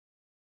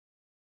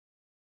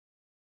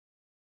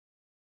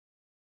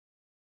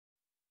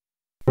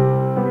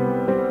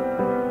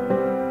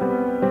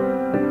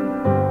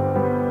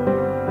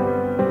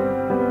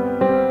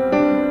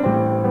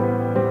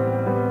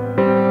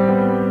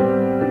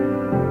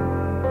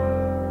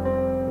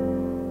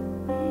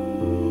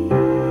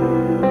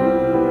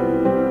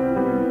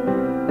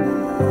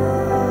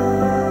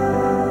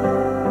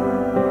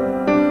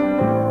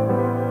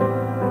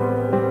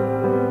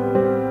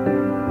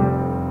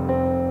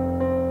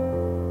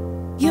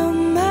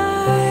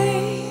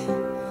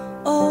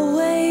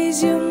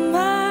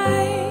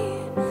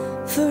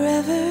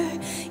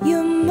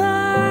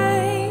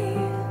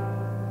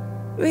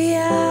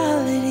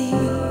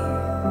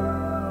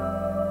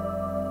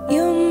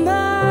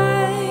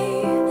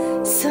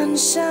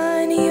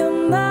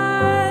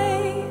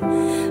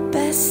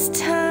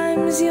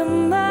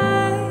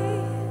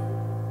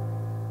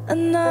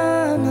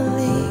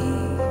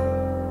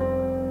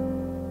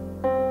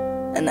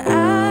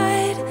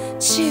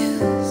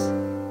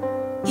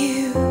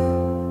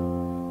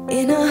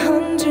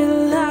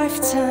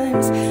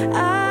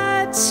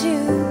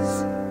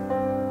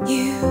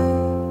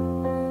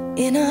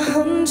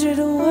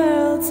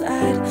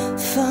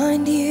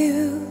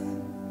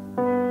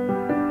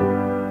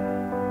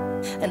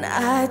and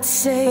I'd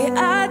say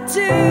I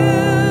do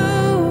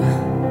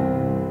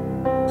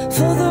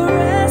for the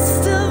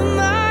rest of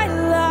my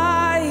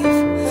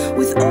life.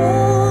 With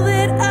all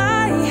that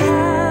I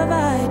have,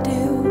 I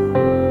do,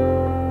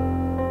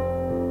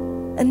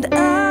 and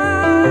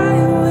I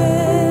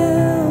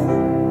will.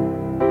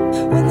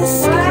 When the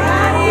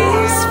sky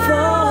is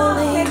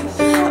falling,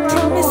 I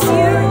promise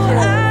you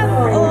I'm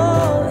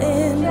all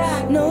in,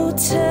 no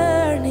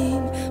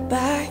turning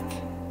back.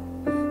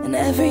 And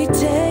every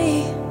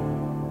day,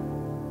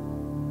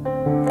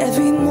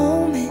 every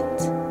moment,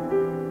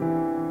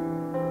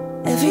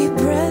 every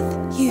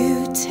breath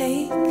you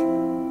take,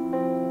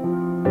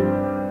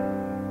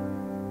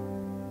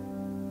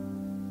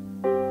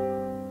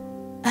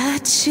 I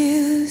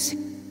choose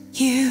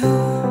you.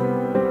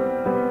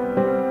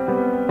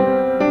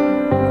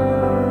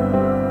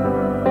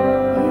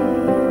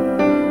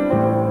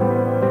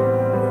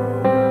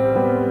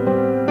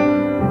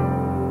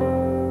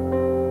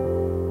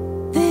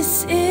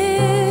 This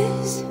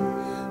is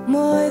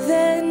more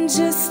than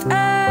just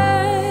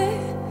a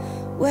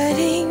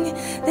wedding.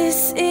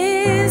 This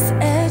is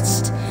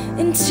etched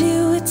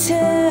into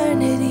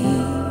eternity.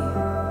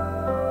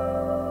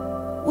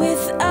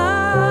 With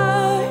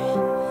our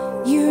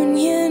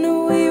union,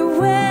 we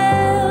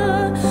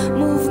will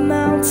move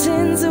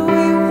mountains.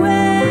 We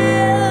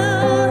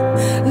will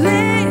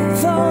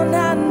live on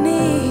our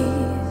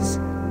knees,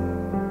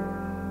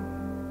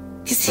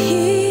 'cause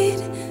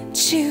he'd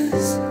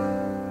choose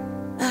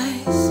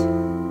us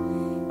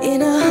in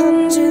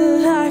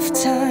 100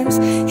 lifetimes.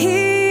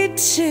 He'd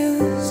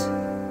choose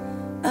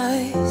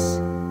us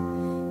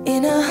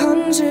in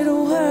 100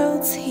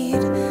 worlds.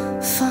 He'd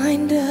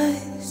find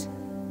us,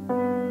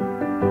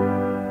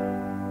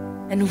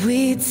 and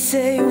we'd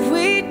say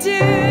we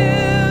do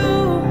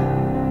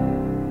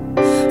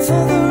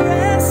for the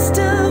rest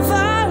of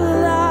our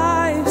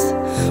lives.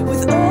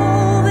 With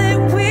all that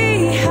we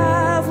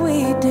have, we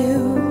do,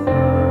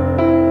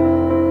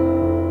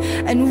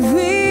 and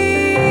we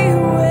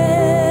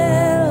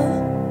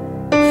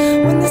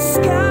when the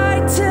sky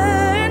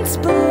turns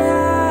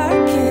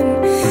black and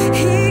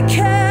he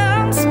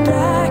comes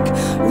back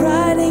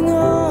riding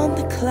on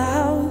the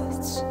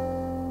clouds.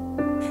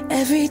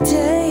 Every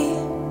day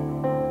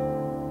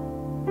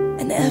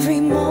and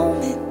every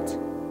moment,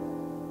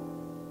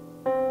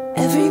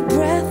 every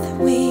breath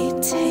we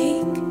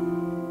take,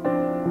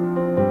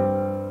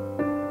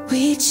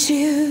 we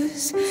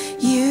choose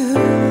you.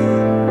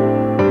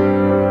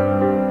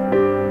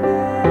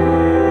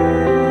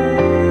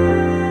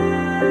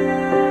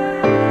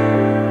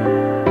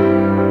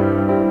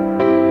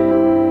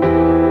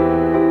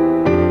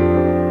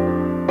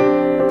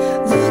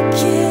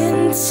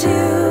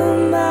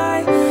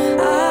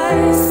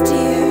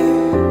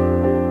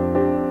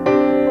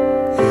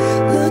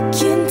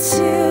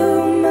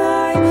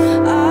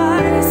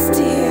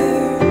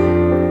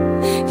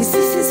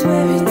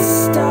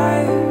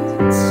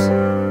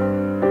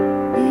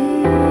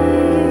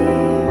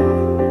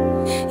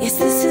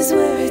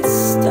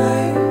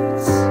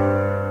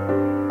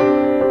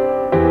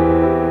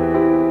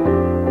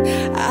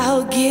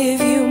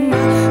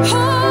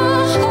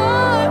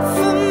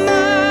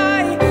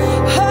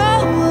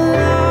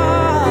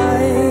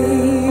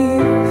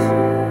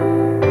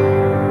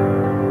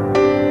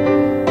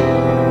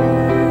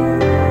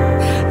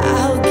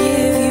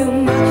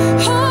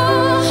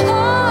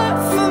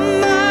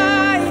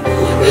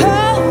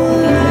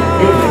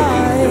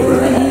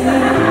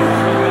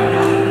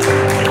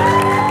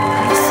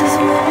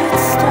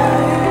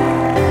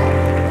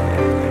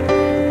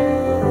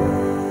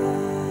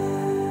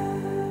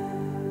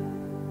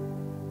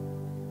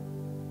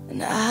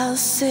 And I'll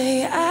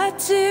say I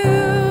do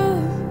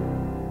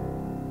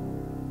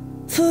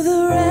for the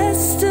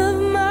rest of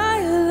my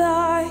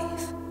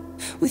life.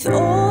 With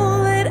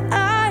all that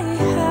I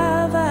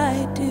have,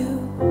 I do,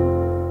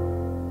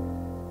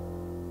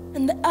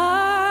 and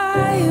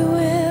I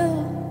will.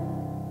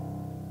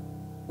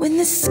 When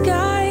the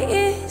sky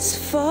is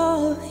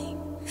falling,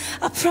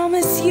 I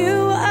promise you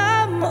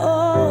I'm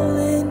all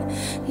in,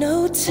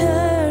 no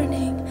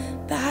turning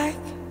back.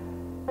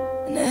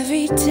 And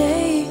every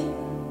day,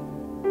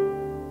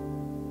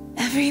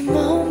 every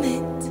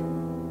moment,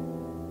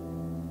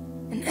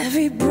 and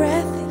every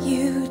breath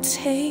you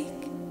take,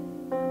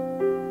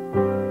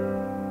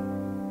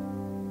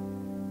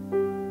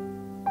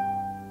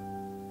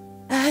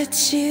 I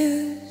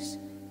choose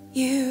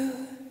you.